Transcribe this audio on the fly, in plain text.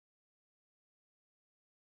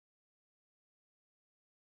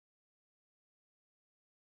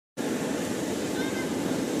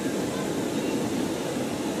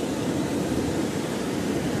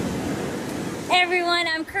Hey everyone,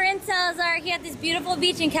 I'm Coryn Salazar here at this beautiful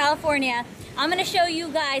beach in California. I'm going to show you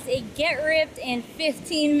guys a get ripped in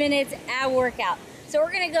 15 minutes ab workout. So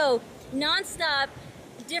we're going to go non-stop,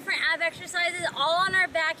 different ab exercises all on our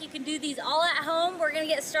back. You can do these all at home. We're going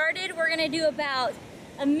to get started. We're going to do about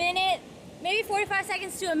a minute, maybe 45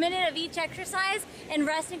 seconds to a minute of each exercise, and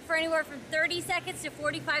resting for anywhere from 30 seconds to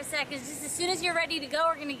 45 seconds. Just as soon as you're ready to go,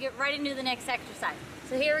 we're going to get right into the next exercise.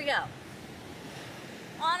 So here we go.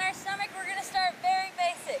 On our stomach, we're going to start very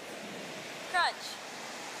basic. Crunch.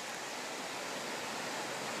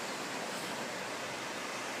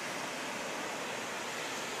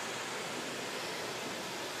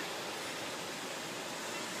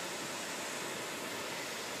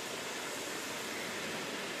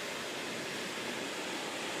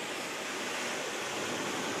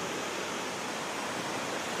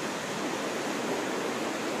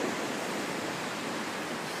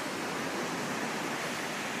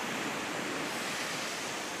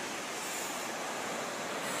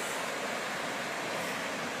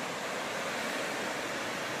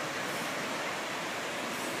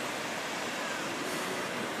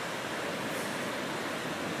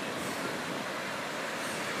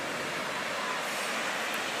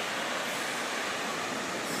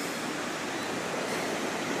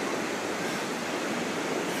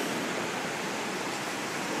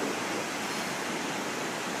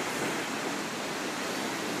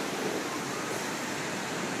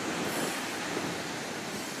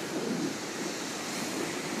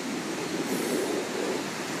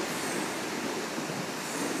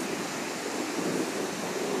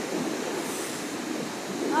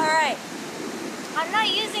 Alright, I'm not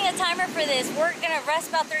using a timer for this. We're going to rest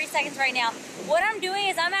about 30 seconds right now. What I'm doing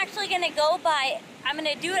is I'm actually going to go by, I'm going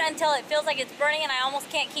to do it until it feels like it's burning and I almost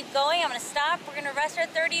can't keep going. I'm going to stop. We're going to rest for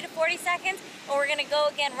 30 to 40 seconds, and we're going to go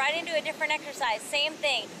again right into a different exercise. Same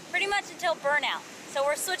thing, pretty much until burnout. So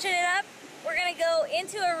we're switching it up. We're going to go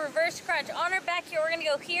into a reverse crunch. On our back here, we're going to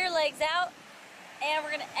go here, legs out, and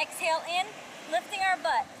we're going to exhale in, lifting our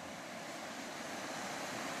butt.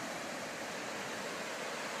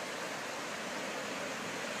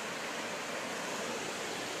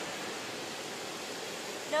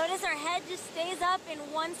 Notice our head just stays up in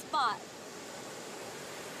one spot.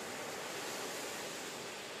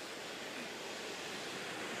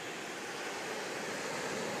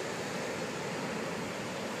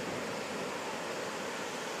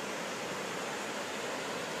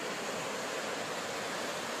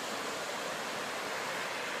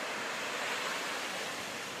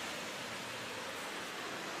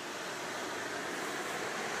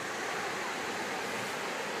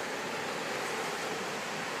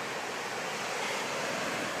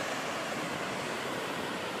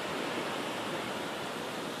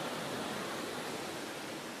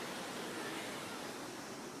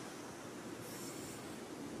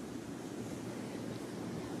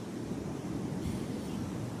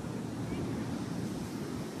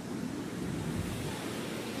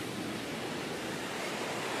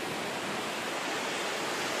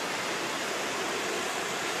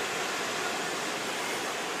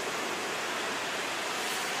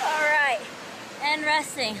 And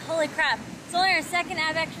resting. Holy crap. It's only our second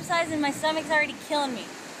ab exercise and my stomach's already killing me.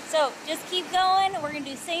 So just keep going. We're going to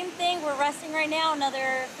do the same thing. We're resting right now,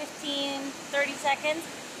 another 15, 30 seconds.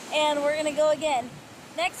 And we're going to go again.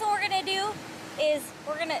 Next one we're going to do is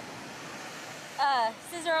we're going to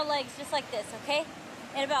scissor our legs just like this, okay?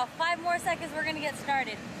 In about 5 more seconds, we're going to get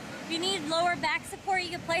started. If you need lower back support, you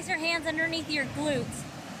can place your hands underneath your glutes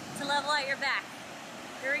to level out your back.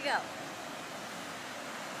 Here we go.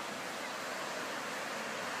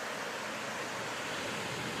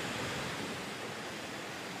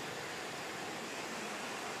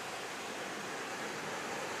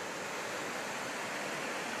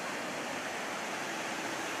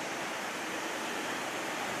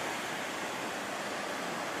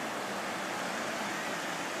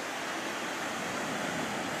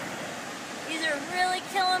 These are really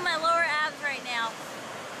killing my lower abs right now.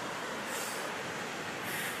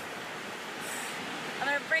 I'm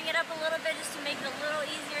going to bring it up a little bit just to make it a little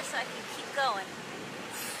easier so I can keep going.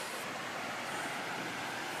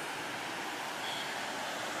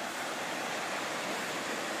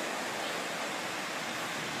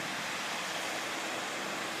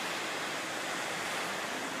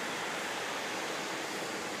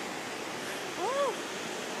 Woo!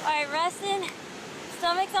 Alright, resting.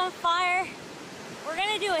 Stomach's on fire. We're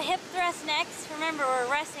going to do a hip thrust next. Remember, we're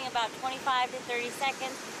resting about 25 to 30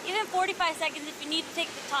 seconds, even 45 seconds if you need to take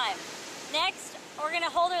the time. Next, we're going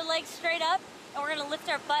to hold our legs straight up and we're going to lift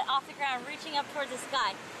our butt off the ground, reaching up towards the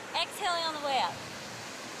sky. Exhaling on the way up.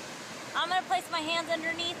 I'm going to place my hands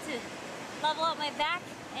underneath to level out my back,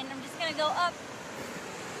 and I'm just gonna go up.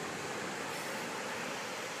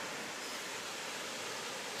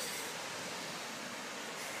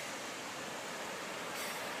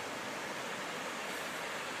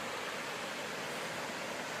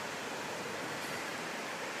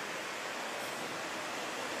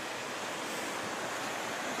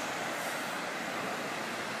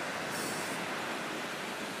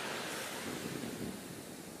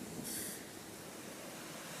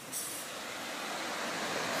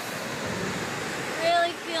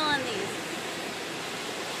 Really feeling these.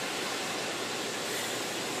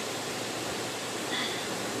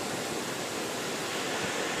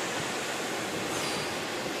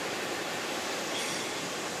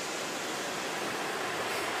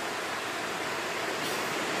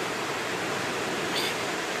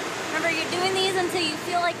 Remember, you're doing these until you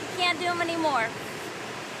feel like you can't do them anymore.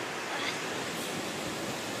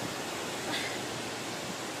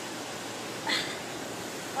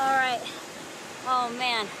 All right. Oh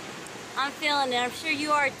man, I'm feeling it. I'm sure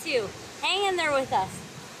you are too. Hang in there with us.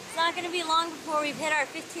 It's not going to be long before we've hit our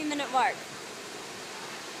 15-minute mark.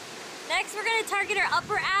 Next, we're going to target our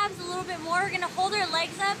upper abs a little bit more. We're going to hold our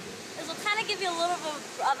legs up. This will kind of give you a little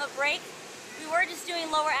bit of a break. We were just doing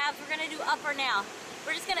lower abs. We're going to do upper now.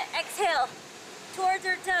 We're just going to exhale towards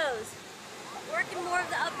our toes. Working more of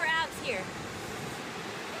the upper abs here.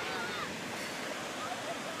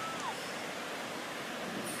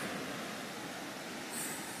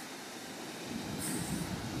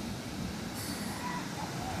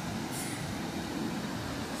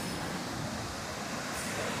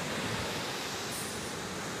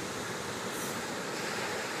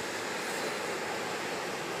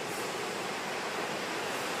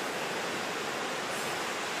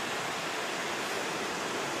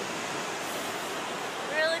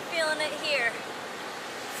 Feeling it here.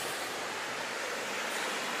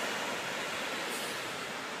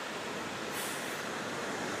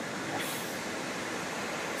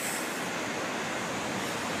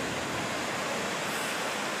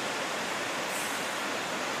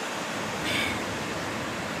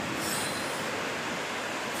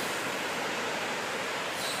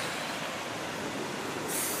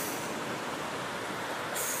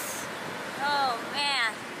 Oh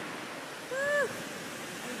man. Whew.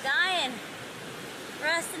 I'm dying.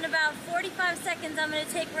 Rest in about 45 seconds I'm going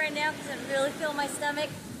to take right now because I really feel my stomach.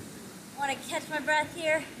 I want to catch my breath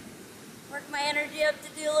here. Work my energy up to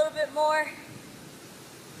do a little bit more.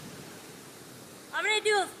 I'm going to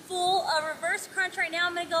do a reverse crunch right now.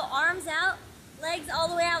 I'm going to go arms out, legs all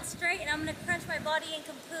the way out straight, and I'm going to crunch my body in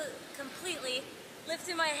completely,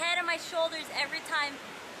 lifting my head and my shoulders every time,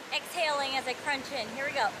 exhaling as I crunch in. Here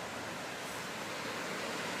we go.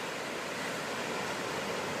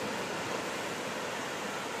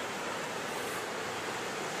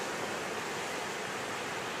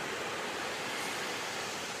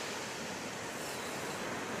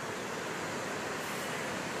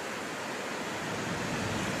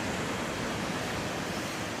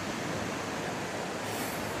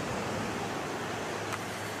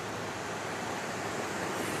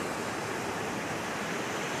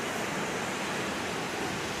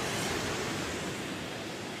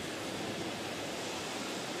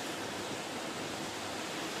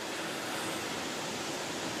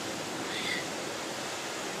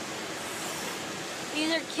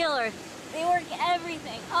 These are killer. They work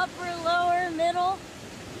everything. Upper, lower, middle.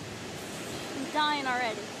 I'm dying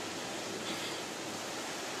already.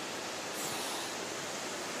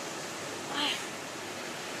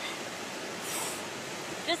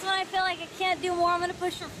 Just when I feel like I can't do more, I'm gonna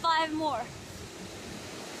push for 5 more.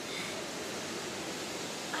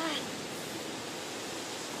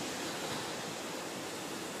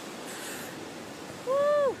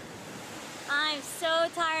 Woo! I'm so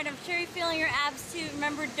tired. I'm sure you're feeling your abs too.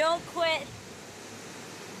 Remember, don't quit.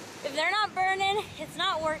 If they're not burning, it's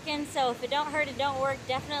not working. So if it don't hurt, it don't work.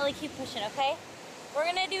 Definitely keep pushing, okay? We're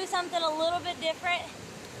gonna do something a little bit different.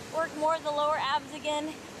 Work more of the lower abs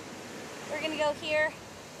again. We're gonna go here.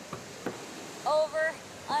 Over,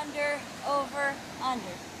 under, over,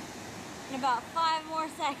 under. In about 5 more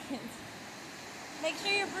seconds. Make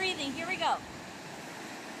sure you're breathing. Here we go.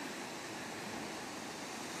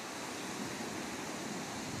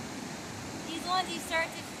 These ones you start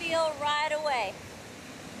to feel right away.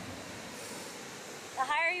 The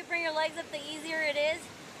higher you bring your legs up, the easier it is,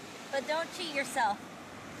 but don't cheat yourself.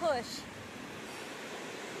 Push.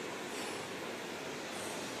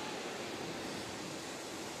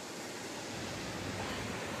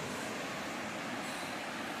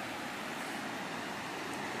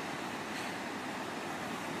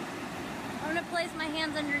 I'm gonna place my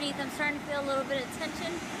hands underneath. I'm starting to feel a little bit of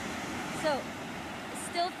tension. So,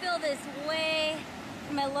 still feel this way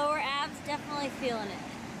in my lower abs, definitely feeling it.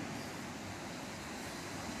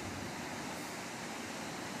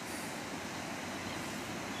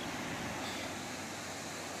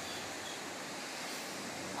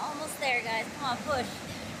 Almost there, guys. Come on, push.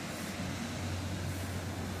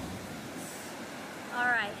 All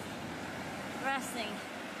right, resting.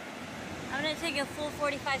 I'm gonna take a full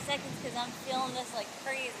 45 seconds because I'm feeling this like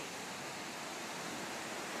crazy.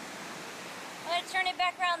 I'm gonna turn it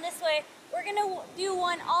back around this way. We're gonna do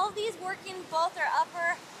one, all of these working both our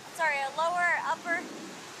lower, upper,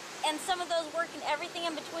 and some of those working everything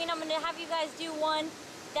in between. I'm gonna have you guys do one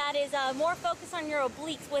that is more focused on your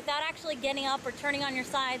obliques without actually getting up or turning on your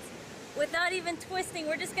sides, without even twisting.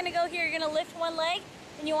 We're just gonna go here, you're gonna lift one leg,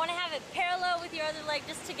 and you wanna have it parallel with your other leg,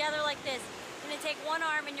 just together like this. You're gonna take one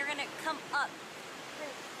arm and you're gonna come up.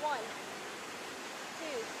 1,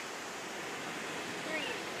 2, 3,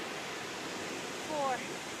 4,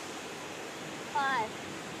 5,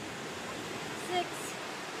 6,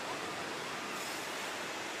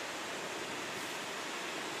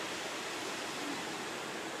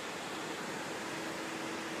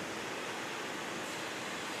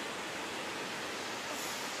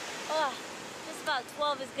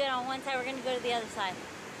 12 is good on one side. We're going to go to the other side.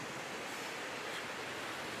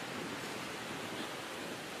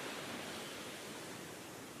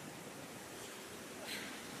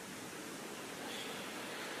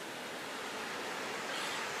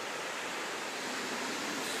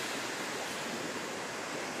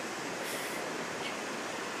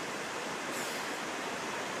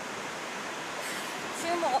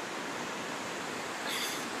 Sumo.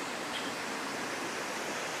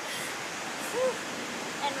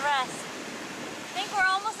 And rest. I think we're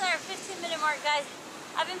almost at our 15-minute mark, guys.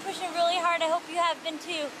 I've been pushing really hard. I hope you have been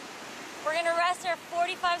too. We're gonna rest our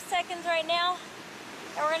 45 seconds right now,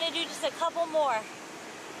 and we're gonna do just a couple more.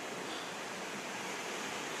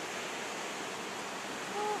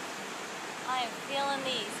 I am feeling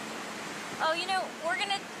these. Oh, you know, we're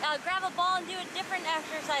gonna grab a ball and do a different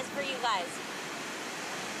exercise for you guys.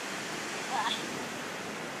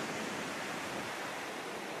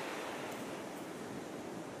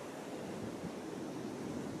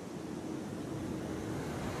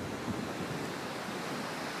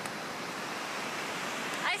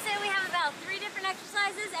 I say we have about 3 different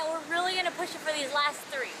exercises, and we're really gonna push it for these last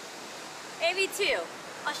 3. Maybe 2.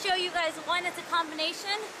 I'll show you guys one that's a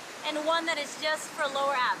combination and one that is just for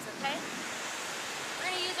lower abs, okay? We're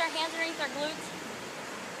gonna use our hands underneath our glutes.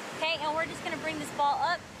 Okay, and we're just gonna bring this ball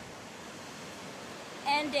up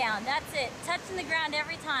and down. That's it. Touching the ground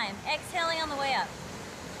every time. Exhaling on the way up.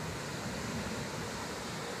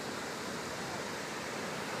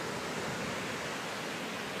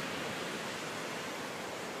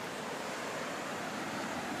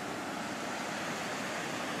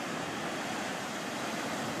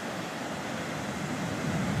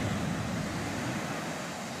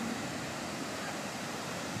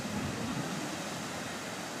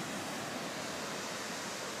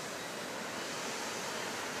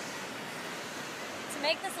 To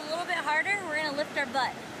make this a little bit harder, we're going to lift our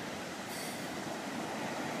butt.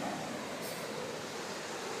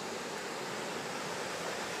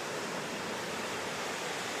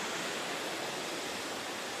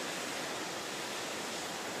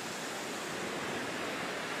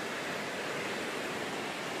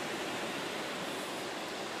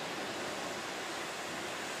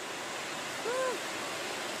 Whew.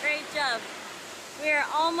 Great job. We are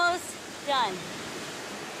almost done.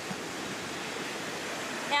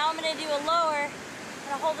 Now I'm going to do a lower. I'm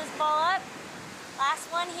going to hold this ball up. Last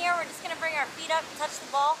one here. We're just going to bring our feet up, touch the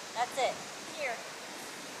ball. That's it. Here.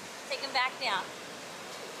 Take them back down.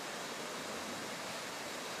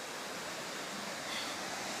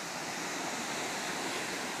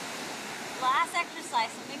 Last exercise,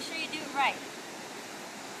 so make sure you do it right.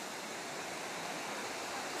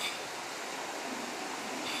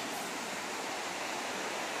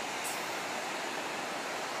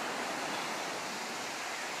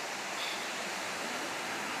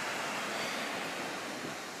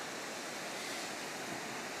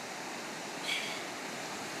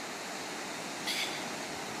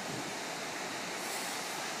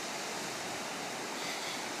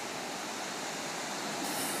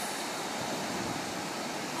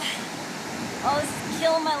 Oh, this is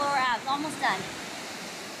killing my lower abs. Almost done.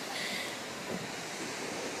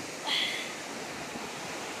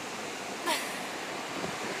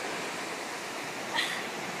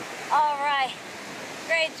 All right.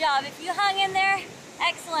 Great job. If you hung in there,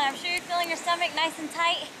 excellent. I'm sure you're feeling your stomach nice and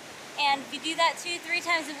tight. And if you do that 2-3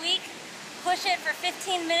 times a week, push it for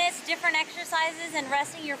 15 minutes, different exercises, and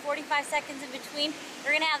resting your 45 seconds in between,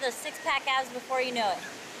 you're gonna have those six-pack abs before you know it.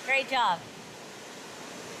 Great job.